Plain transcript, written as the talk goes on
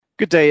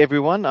Good day,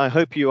 everyone. I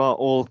hope you are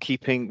all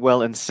keeping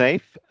well and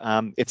safe.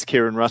 It's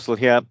Kieran Russell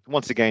here,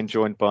 once again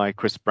joined by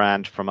Chris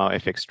Brand from our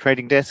FX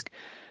trading desk.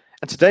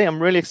 And today I'm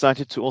really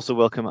excited to also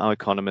welcome our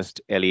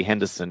economist, Ellie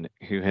Henderson,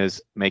 who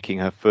is making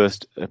her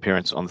first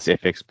appearance on this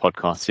FX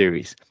podcast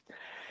series.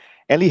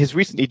 Ellie has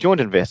recently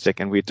joined Investec,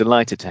 and we're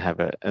delighted to have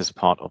her as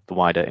part of the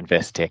wider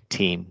Investec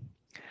team.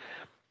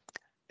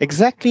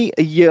 Exactly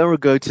a year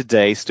ago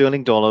today,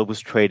 sterling dollar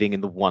was trading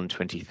in the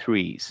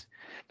 123s.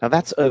 Now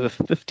that's over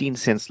 15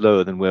 cents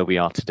lower than where we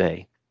are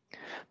today.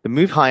 The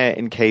move higher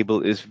in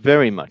cable is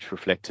very much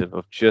reflective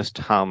of just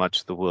how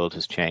much the world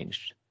has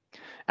changed.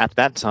 At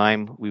that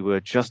time, we were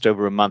just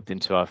over a month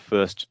into our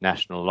first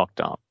national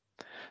lockdown.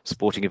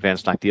 Sporting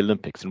events like the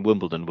Olympics and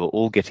Wimbledon were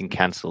all getting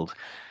cancelled,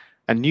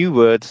 and new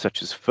words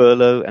such as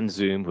furlough and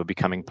Zoom were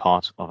becoming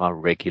part of our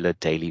regular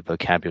daily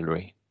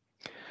vocabulary.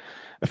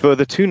 A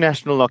further 2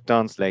 national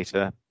lockdowns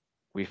later,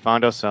 we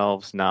found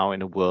ourselves now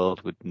in a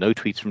world with no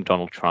tweets from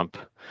Donald Trump,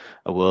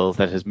 a world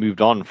that has moved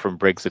on from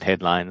Brexit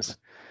headlines,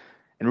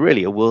 and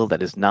really a world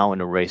that is now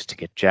in a race to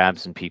get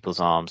jabs in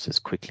people's arms as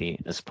quickly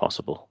as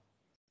possible.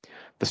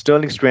 The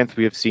sterling strength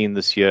we have seen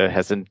this year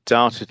has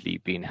undoubtedly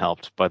been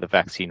helped by the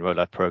vaccine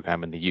rollout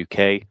program in the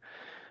UK,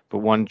 but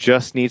one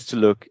just needs to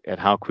look at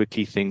how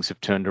quickly things have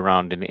turned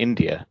around in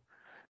India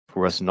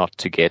for us not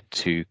to get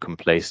too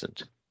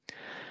complacent.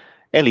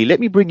 Ellie, let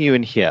me bring you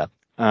in here.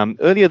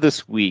 Earlier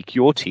this week,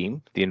 your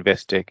team, the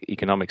Investec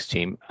economics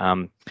team,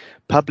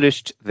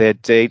 published their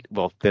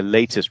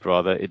latest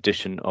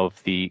edition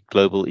of the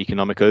Global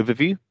Economic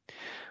Overview.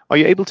 Are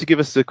you able to give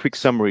us a quick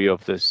summary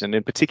of this, and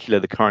in particular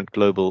the current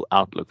global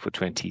outlook for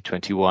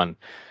 2021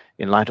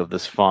 in light of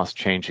this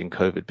fast-changing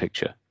COVID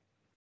picture?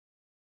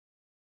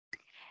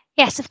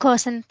 Yes, of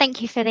course, and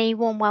thank you for the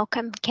warm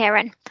welcome,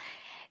 Kieran.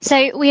 So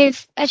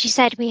as you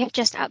said, we have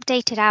just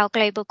updated our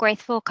global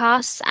growth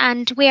forecasts,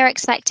 and we are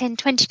expecting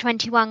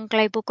 2021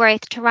 global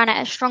growth to run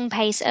at a strong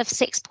pace of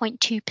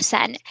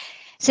 6.2%.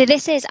 So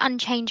this is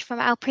unchanged from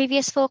our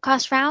previous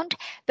forecast round,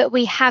 but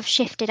we have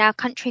shifted our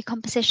country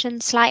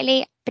composition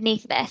slightly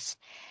beneath this.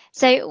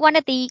 So one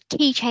of the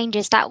key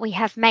changes that we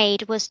have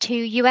made was to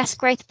US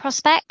growth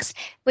prospects,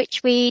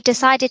 which we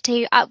decided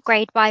to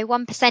upgrade by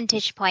 1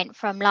 percentage point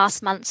from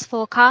last month's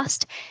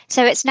forecast.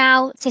 So it's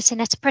now sitting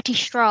at a pretty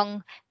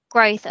strong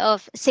growth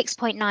of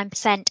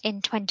 6.9%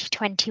 in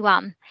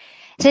 2021.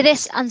 So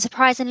this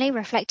unsurprisingly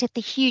reflected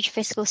the huge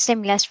fiscal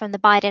stimulus from the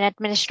Biden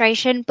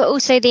administration, but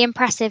also the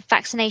impressive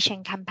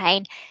vaccination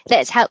campaign that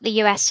has helped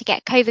the US to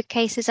get COVID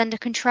cases under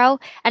control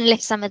and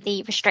lift some of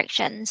the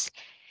restrictions.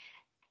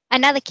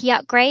 Another key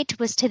upgrade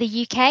was to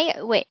the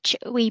UK, which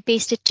we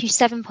boosted to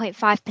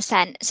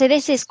 7.5%. So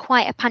this is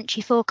quite a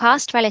punchy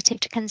forecast relative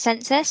to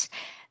consensus.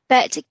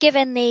 But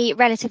given the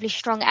relatively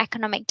strong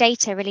economic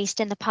data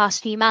released in the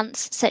past few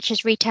months, such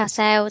as retail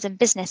sales and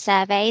business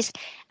surveys,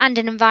 and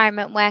an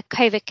environment where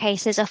COVID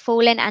cases are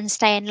falling and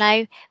staying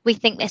low, we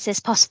think this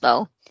is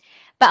possible.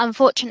 But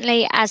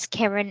unfortunately, as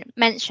Kieran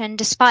mentioned,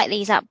 despite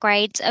these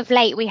upgrades, of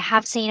late we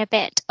have seen a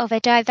bit of a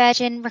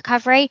diverging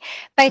recovery,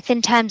 both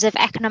in terms of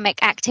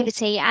economic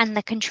activity and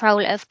the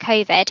control of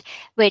COVID,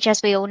 which,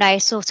 as we all know,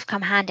 sort of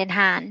come hand in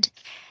hand.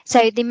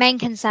 So the main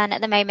concern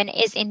at the moment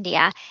is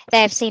India.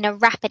 They have seen a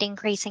rapid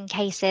increase in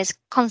cases,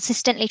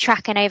 consistently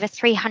tracking over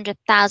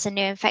 300,000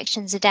 new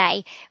infections a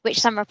day,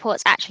 which some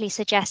reports actually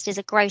suggest is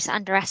a gross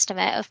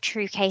underestimate of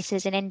true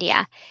cases in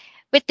India.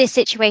 With this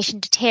situation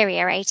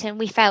deteriorating,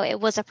 we felt it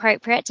was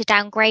appropriate to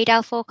downgrade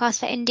our forecast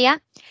for India.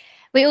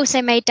 We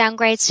also made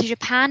downgrades to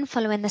Japan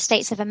following the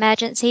states of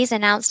emergencies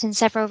announced in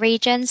several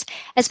regions,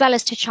 as well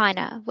as to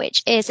China,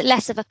 which is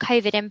less of a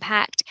COVID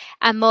impact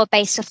and more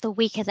based off the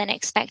weaker than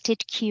expected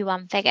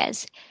Q1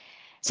 figures.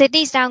 So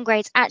these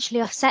downgrades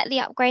actually offset the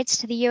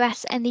upgrades to the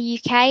US and the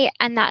UK,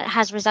 and that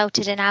has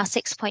resulted in our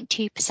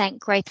 6.2%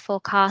 growth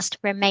forecast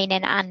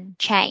remaining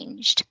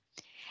unchanged.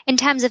 In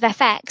terms of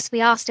FX,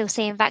 we are still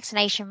seeing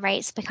vaccination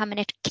rates becoming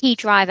a key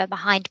driver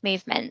behind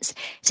movements.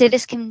 So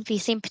this can be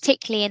seen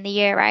particularly in the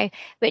euro,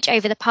 which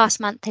over the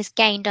past month has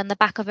gained on the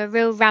back of a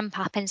real ramp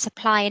up in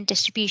supply and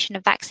distribution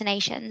of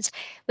vaccinations,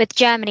 with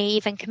Germany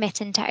even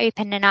committing to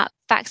opening up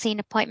vaccine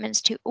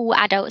appointments to all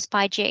adults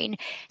by June.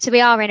 So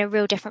we are in a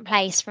real different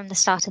place from the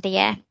start of the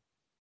year.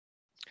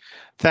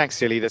 Thanks,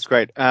 Silly. That's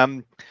great.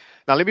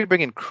 Now, let me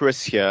bring in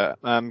Chris here.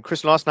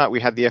 Chris, last night we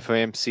had the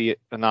FOMC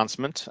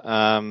announcement.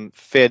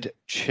 Fed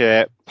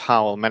Chair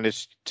Powell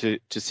managed to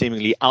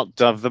seemingly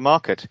outdove the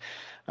market.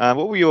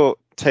 What were your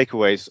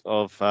takeaways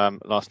of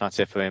last night's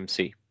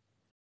FOMC?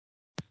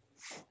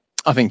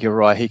 I think you're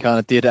right. He kind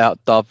of did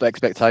outdove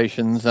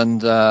expectations,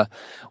 and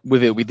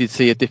with it, we did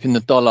see a dip in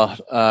the dollar,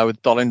 with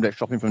dollar index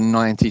dropping from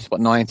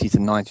 90.90 to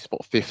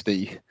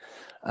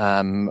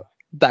 90.50.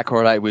 That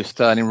correlated with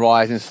sterling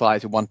rising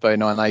slightly to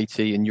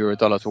 139.80 and euro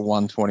dollar to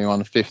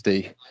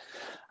 121.50.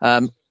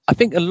 I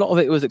think a lot of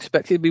it was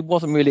expected. We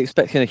wasn't really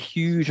expecting a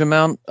huge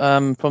amount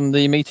from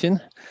the meeting,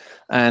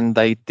 and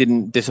they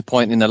didn't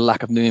disappoint in the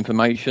lack of new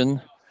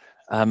information.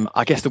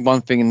 I guess the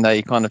one thing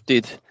they kind of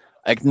did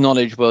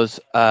acknowledge was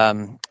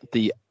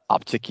the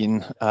uptick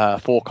in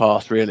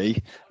forecast,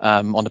 really,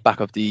 on the back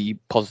of the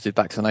positive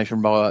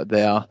vaccination rollout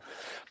there.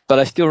 But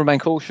they still remain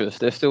cautious.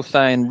 They're still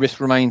saying risks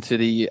remain to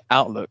the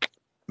outlook.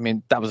 I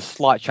mean, that was a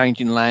slight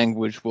change in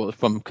language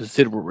from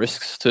considerable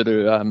risks to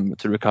the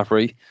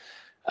recovery.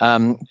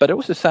 But they're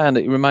also saying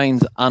that it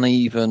remains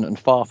uneven and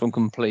far from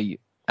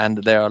complete, and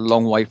they're a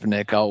long way from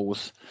their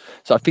goals.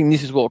 So I think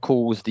this is what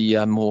caused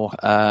the more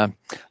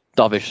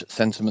dovish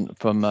sentiment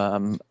from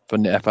the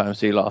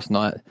FOMC last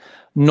night.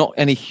 Not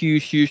any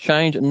huge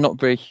change, and not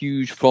very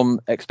huge from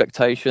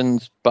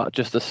expectations, but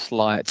just a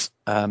slight,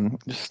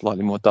 just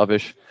slightly more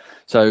dovish.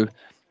 So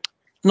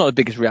not the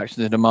biggest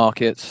reaction in the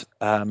markets,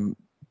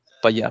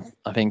 but yeah,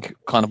 I think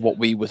kind of what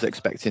we was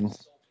expecting.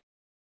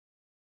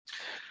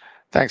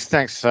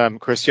 Thanks,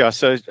 Chris. Yeah,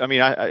 so I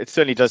mean, it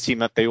certainly does seem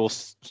that they all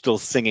still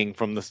singing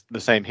from the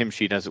same hymn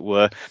sheet, as it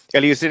were.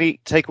 Ellie, is there any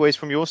takeaways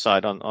from your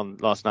side on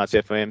last night's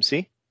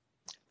FOMC?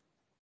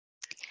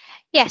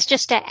 Yes,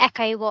 just to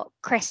echo what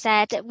Chris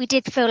said, we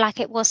did feel like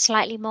it was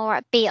slightly more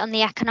upbeat on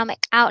the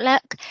economic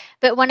outlook.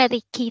 But one of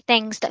the key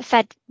things that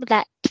Fed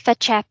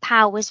Chair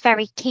Powell was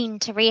very keen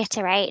to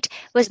reiterate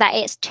was that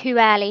it's too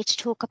early to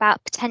talk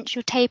about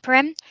potential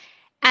tapering.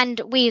 And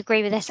we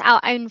agree with this.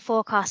 Our own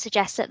forecast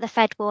suggests that the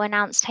Fed will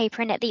announce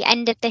tapering at the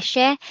end of this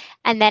year,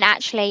 and then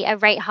actually a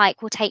rate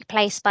hike will take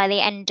place by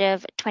the end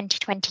of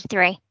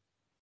 2023.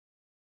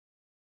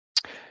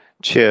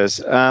 Cheers.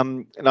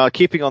 Now,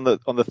 keeping on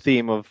the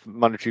theme of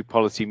monetary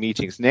policy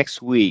meetings,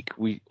 next week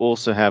we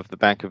also have the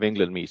Bank of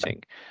England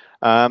meeting.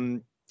 I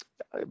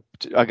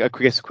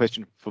guess a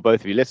question for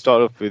both of you. Let's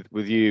start off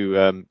with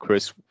you,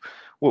 Chris.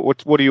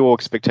 What are your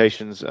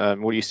expectations? What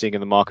are you seeing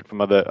in the market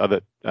from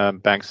other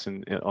banks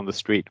on the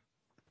street?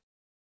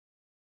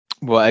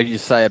 Well, as you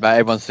say about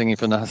everyone singing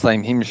from the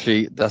same hymn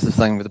sheet, that's the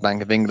same with the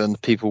Bank of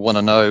England. People want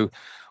to know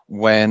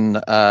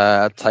when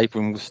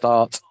tapering will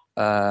start.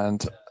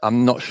 And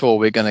I'm not sure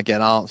we're going to get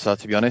an answer,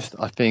 to be honest.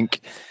 I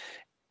think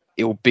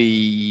it will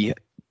be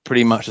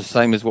pretty much the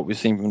same as what we've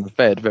seen from the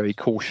Fed, very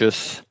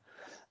cautious,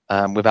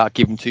 without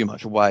giving too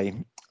much away.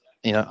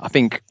 You know, I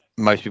think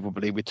most people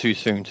believe we're too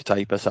soon to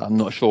taper, so I'm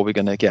not sure we're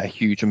going to get a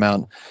huge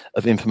amount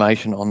of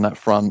information on that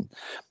front.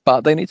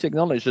 But they need to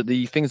acknowledge that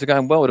the things are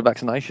going well with the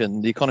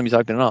vaccination. The economy's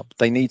opening up.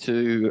 They need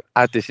to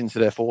add this into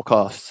their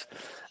forecasts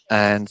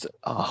and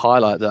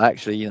highlight that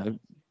actually, you know,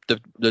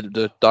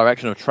 the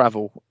direction of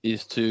travel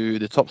is to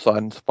the top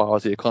side as far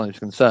as the economy is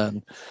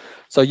concerned.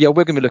 So yeah,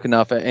 we're going to be looking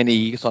out for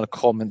any sort of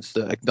comments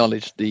that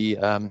acknowledge the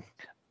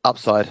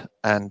upside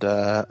and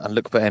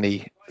look for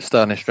any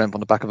sterling strength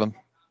on the back of them.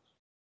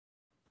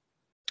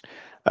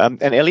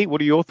 And Ellie, what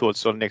are your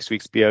thoughts on next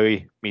week's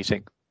BOE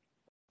meeting?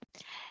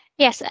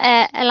 Yes,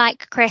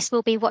 like Chris,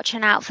 we'll be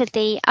watching out for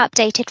the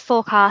updated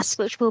forecasts,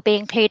 which will be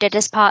included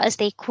as part of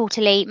the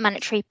quarterly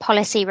monetary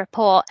policy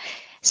report.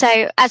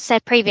 So, as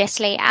said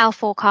previously, our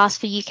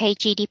forecast for UK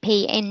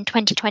GDP in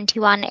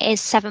 2021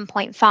 is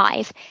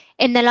 7.5.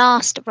 In the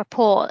last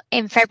report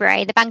in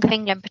February, the Bank of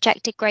England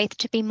projected growth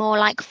to be more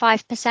like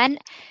 5%.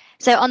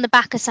 So, on the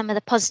back of some of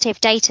the positive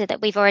data that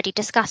we've already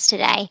discussed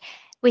today,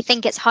 we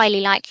think it's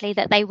highly likely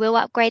that they will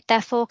upgrade their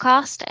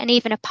forecast, and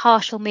even a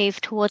partial move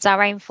towards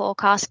our own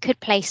forecast could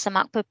place some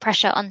upward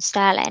pressure on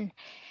sterling.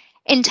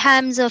 In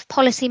terms of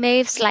policy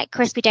moves, like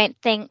Chris, we don't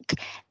think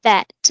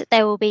that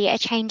there will be a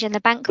change in the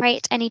bank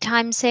rate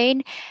anytime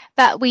soon,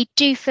 but we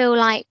do feel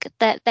like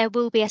that there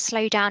will be a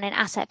slowdown in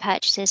asset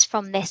purchases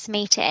from this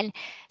meeting.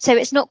 So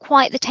it's not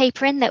quite the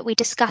tapering that we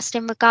discussed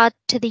in regard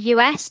to the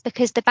US,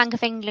 because the Bank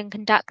of England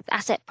conducts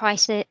asset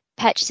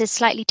purchases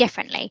slightly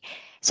differently.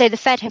 So the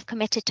Fed have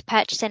committed to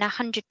purchasing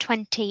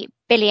 120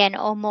 billion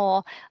or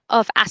more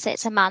of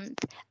assets a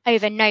month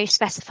over no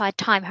specified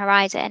time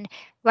horizon,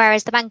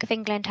 whereas the Bank of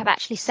England have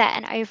actually set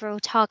an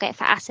overall target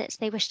for assets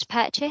they wish to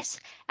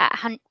purchase at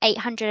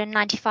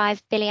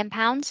 £895 billion.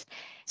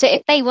 So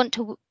if they want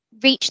to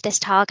reach this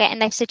target, and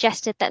they've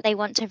suggested that they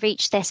want to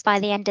reach this by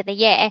the end of the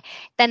year,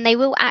 then they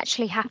will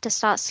actually have to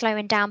start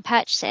slowing down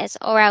purchases,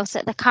 or else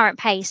at the current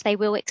pace they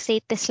will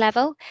exceed this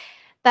level.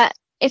 But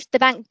if the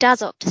bank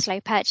does opt to slow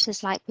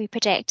purchases like we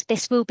predict,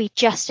 this will be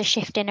just a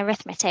shift in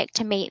arithmetic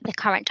to meet the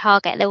current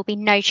target. There will be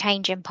no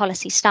change in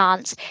policy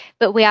stance,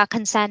 but we are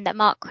concerned that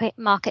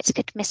markets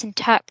could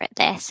misinterpret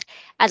this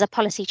as a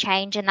policy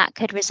change, and that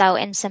could result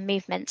in some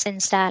movements in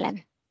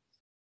sterling.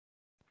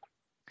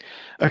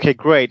 Okay,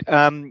 great.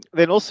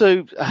 Then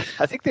also,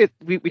 I think that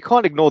we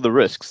can't ignore the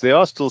risks. There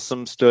are still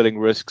some sterling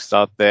risks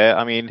out there.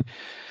 I mean,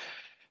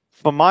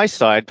 from my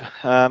side,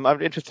 I'm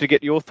interested to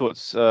get your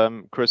thoughts,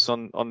 Chris,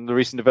 on the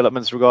recent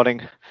developments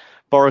regarding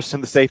Boris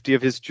and the safety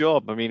of his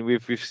job. I mean,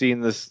 we've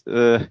seen this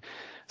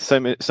so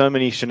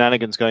many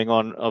shenanigans going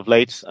on of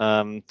late.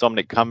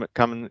 Dominic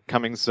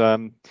Cummings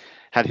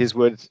had his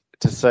words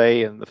to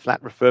say, and the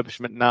flat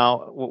refurbishment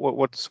now.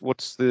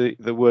 What's the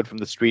word from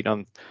the street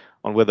on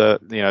whether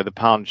the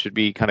pound should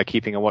be kind of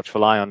keeping a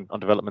watchful eye on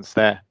developments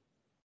there?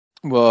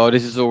 Well,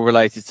 this is all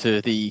related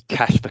to the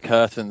cash for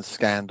curtains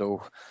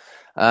scandal.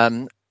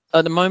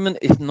 At the moment,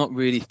 it's not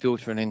really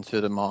filtering into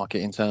the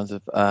market in terms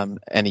of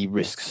any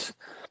risks.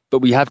 But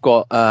we have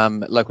got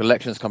local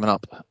elections coming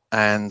up,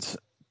 and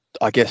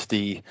I guess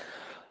the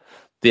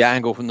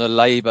angle from the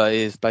Labour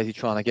is basically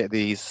trying to get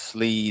these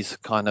sleazy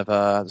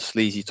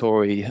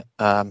Tory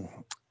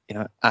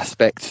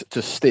aspect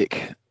to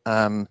stick.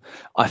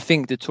 I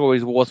think the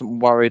Tories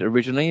wasn't worried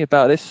originally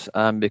about this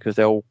because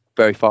they're all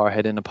very far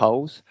ahead in the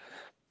polls,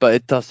 but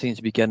it does seem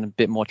to be getting a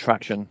bit more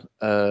traction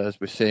as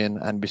we're seeing,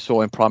 and we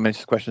saw in Prime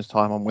Minister's Questions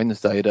Time on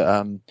Wednesday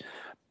that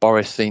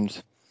Boris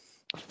seems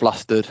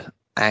flustered,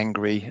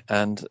 angry,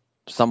 and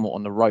somewhat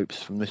on the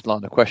ropes from this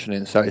line of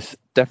questioning. So it's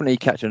definitely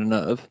catching a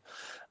nerve.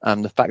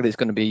 The fact that it's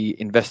going to be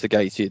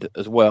investigated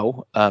as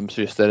well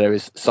suggests that there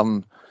is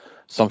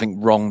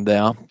something wrong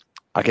there.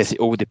 I guess it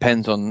all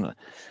depends on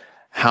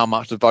how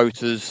much the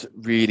voters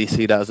really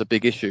see that as a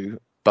big issue.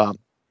 But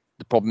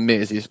the problem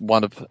is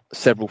one of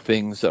several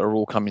things that are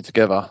all coming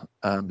together.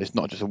 It's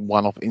not just a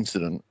one-off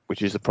incident,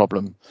 which is a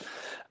problem.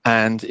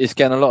 And it's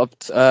getting a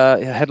lot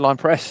of headline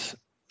press.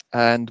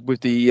 And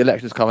with the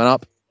elections coming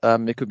up,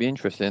 it could be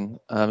interesting,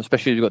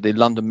 especially if you've got the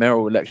London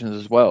mayoral elections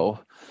as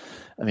well.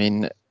 I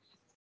mean,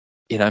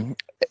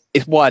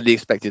 it's widely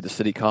expected that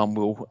Sadiq Khan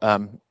will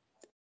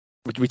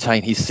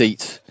retain his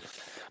seat,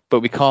 but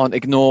we can't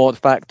ignore the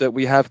fact that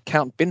we have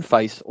Count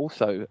Binface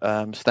also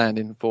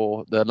standing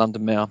for the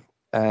London mayor,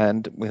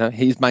 and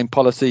his main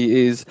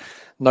policy is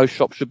no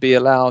shop should be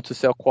allowed to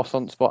sell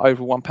croissants for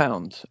over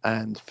 £1,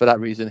 and for that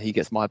reason he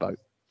gets my vote.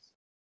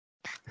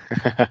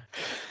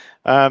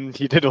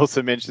 You did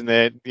also mention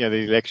there, the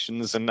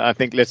elections, and I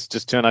think let's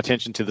just turn our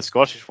attention to the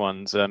Scottish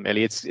ones.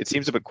 Ellie, it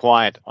seems a bit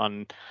quiet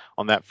on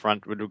that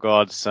front with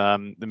regards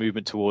the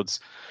movement towards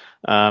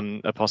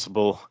a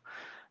possible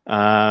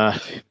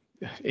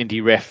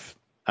Indy ref.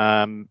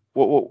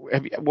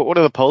 What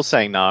are the polls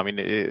saying now? I mean,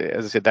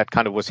 as I said, that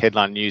kind of was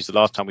headline news the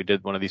last time we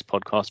did one of these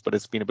podcasts, but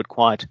it's been a bit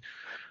quiet.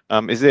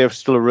 Is there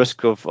still a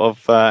risk of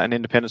an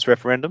independence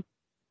referendum?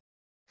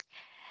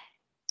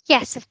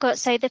 Yes, of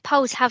course. So the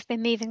polls have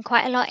been moving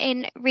quite a lot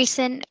in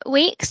recent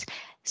weeks.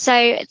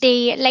 So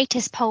the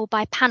latest poll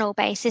by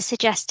Panelbase is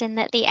suggesting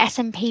that the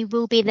SNP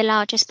will be the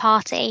largest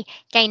party,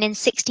 gaining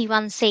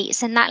 61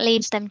 seats, and that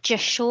leaves them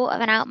just short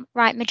of an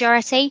outright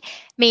majority,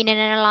 meaning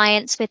an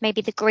alliance with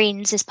maybe the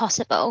Greens is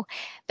possible.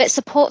 But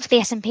support for the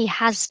SNP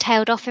has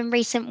tailed off in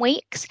recent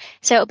weeks,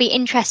 so it'll be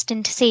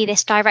interesting to see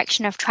this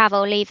direction of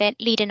travel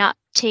leading up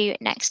to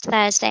next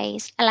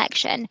Thursday's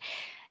election.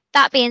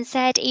 That being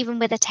said, even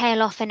with a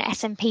tail off in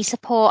SNP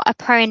support, a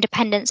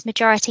pro-independence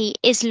majority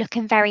is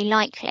looking very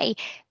likely,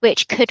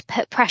 which could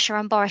put pressure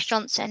on Boris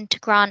Johnson to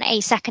grant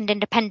a second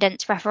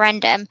independence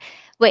referendum,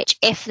 which,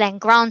 if then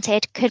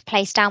granted, could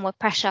place downward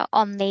pressure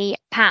on the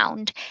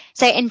pound.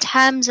 So in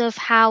terms of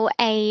how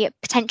a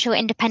potential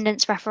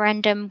independence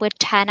referendum would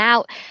turn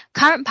out,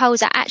 current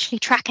polls are actually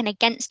tracking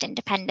against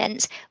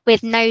independence,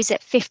 with no's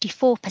at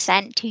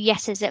 54% to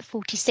yeses at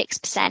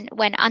 46%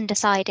 when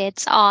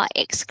undecideds are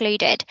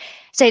excluded.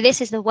 So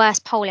this is the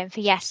worst polling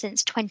for yes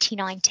since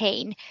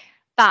 2019.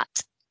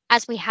 But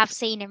as we have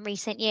seen in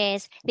recent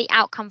years, the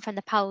outcome from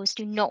the polls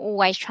do not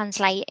always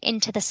translate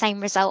into the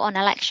same result on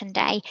election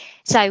day.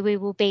 So we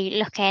will be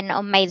looking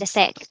on May the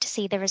 6th to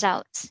see the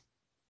results.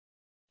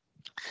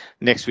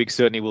 Next week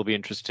certainly will be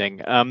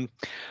interesting.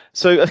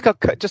 So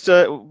just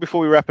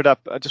before we wrap it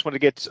up, I just want to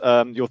get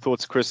your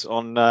thoughts, Chris,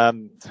 on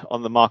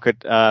the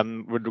market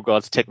with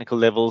regards to technical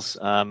levels.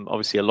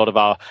 Obviously, a lot of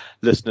our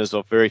listeners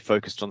are very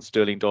focused on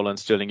sterling dollar and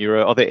sterling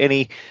euro. Are there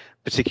any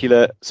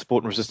particular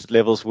support and resistance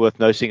levels worth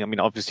noting? I mean,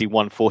 obviously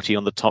 140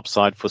 on the top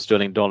side for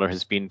sterling dollar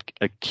has been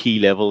a key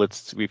level.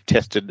 We've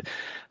tested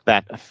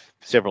that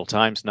several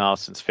times now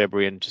since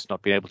February and just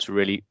not been able to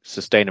really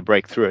sustain a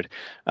break through it.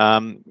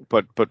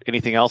 But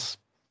anything else?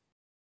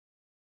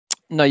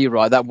 No, you're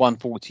right. That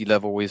 140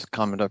 level is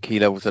kind of the key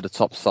levels at the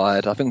top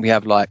side. I think we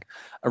have like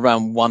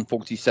around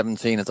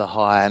 140.17 as a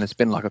high, and it's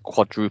been like a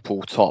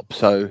quadruple top.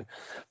 So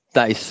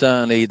that is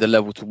certainly the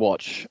level to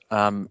watch.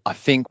 I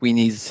think we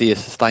need to see a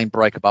sustained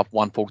break above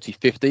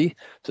 140.50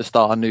 to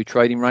start a new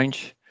trading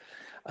range.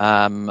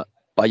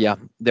 But yeah,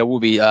 there will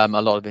be a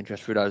lot of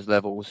interest through those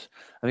levels.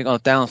 I think on the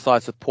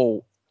downside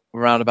support,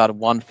 around about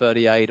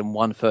 138 and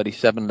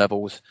 137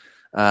 levels,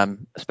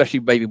 especially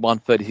maybe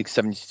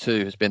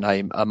 136.72 has been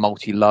a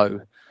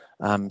multi-low.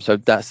 So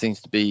that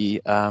seems to be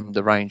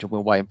the range, and we're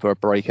waiting for a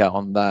breakout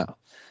on that.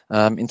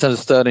 In terms of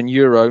sterling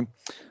euro,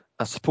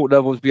 support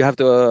levels, we have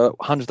the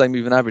 100-day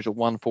moving average at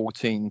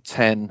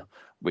 114.10,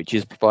 which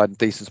is providing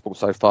decent support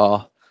so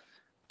far.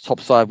 Top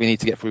side, we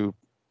need to get through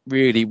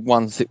really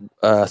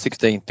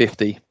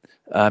 116.50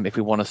 if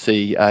we want to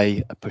see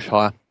a push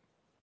higher.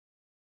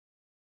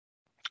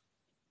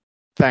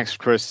 Thanks,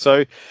 Chris.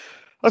 So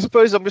I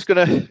suppose I'm just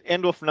going to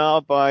end off now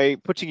by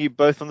putting you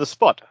both on the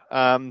spot.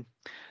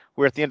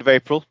 We're at the end of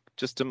April,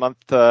 just a month.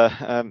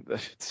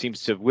 It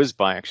seems to have whizzed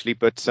by, actually.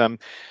 But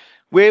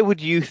where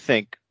would you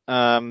think,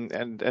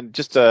 and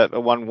just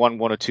one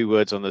or two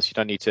words on this, you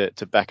don't need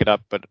to back it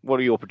up, but what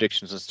are your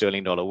predictions on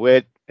sterling dollar?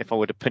 Where, if I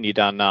were to pin you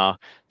down now,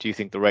 do you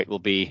think the rate will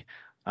be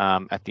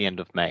at the end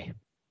of May?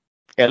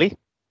 Ellie?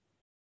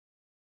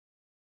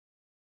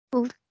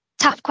 Well,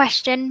 tough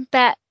question,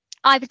 but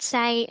I would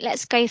say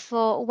let's go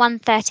for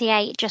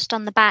 138 just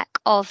on the back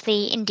of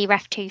the Indy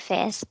Ref 2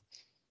 fears.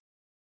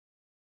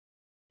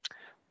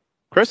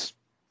 Chris?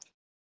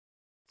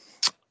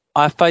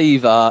 I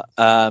favour,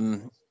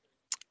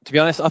 to be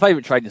honest, I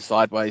favour trading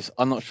sideways.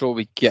 I'm not sure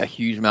we get a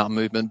huge amount of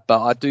movement,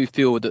 but I do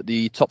feel that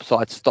the top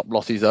side stop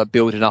losses are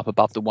building up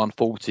above the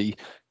 140,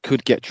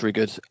 could get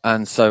triggered.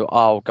 And so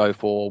I'll go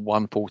for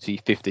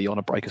 140.50 on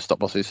a break of stop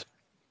losses.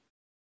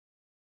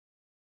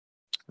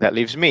 That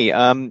leaves me.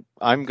 I'm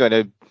going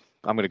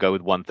to go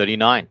with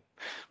 139,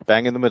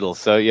 bang in the middle.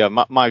 So yeah,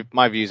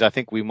 my views. I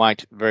think we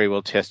might very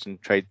well test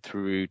and trade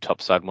through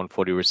topside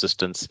 140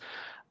 resistance,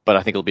 but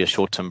I think it'll be a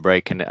short-term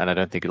break, and I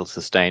don't think it'll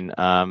sustain.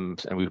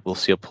 And we will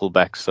see a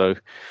pullback. So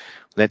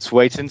let's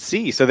wait and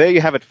see. So there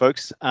you have it,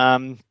 folks.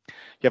 You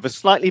have a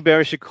slightly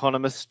bearish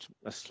economist,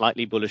 a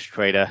slightly bullish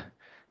trader,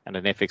 and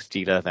an FX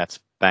dealer that's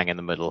bang in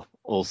the middle,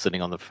 all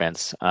sitting on the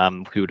fence.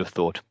 Who would have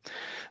thought?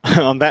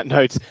 On that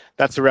note,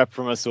 that's a wrap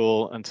from us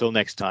all. Until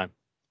next time,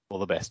 all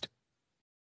the best.